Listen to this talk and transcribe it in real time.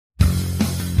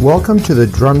Welcome to the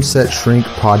Drum Set Shrink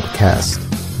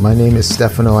podcast. My name is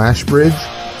Stefano Ashbridge,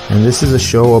 and this is a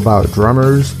show about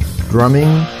drummers, drumming,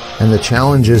 and the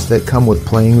challenges that come with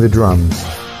playing the drums.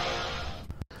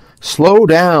 Slow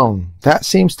down. That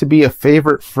seems to be a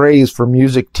favorite phrase for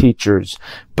music teachers,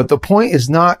 but the point is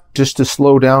not just to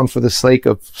slow down for the sake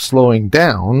of slowing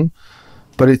down,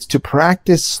 but it's to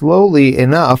practice slowly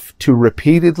enough to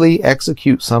repeatedly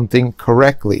execute something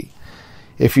correctly.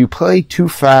 If you play too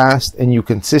fast and you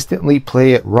consistently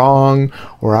play it wrong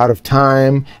or out of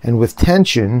time and with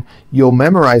tension, you'll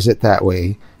memorize it that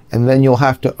way, and then you'll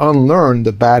have to unlearn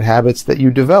the bad habits that you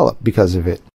develop because of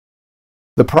it.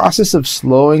 The process of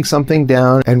slowing something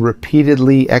down and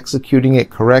repeatedly executing it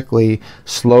correctly,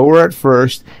 slower at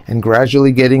first and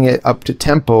gradually getting it up to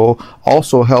tempo,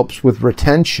 also helps with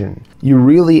retention. You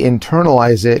really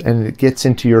internalize it and it gets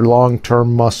into your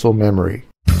long-term muscle memory.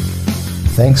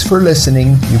 Thanks for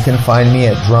listening. You can find me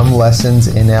at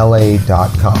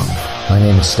drumlessonsinla.com. My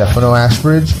name is Stefano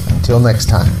Ashbridge. Until next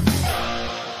time.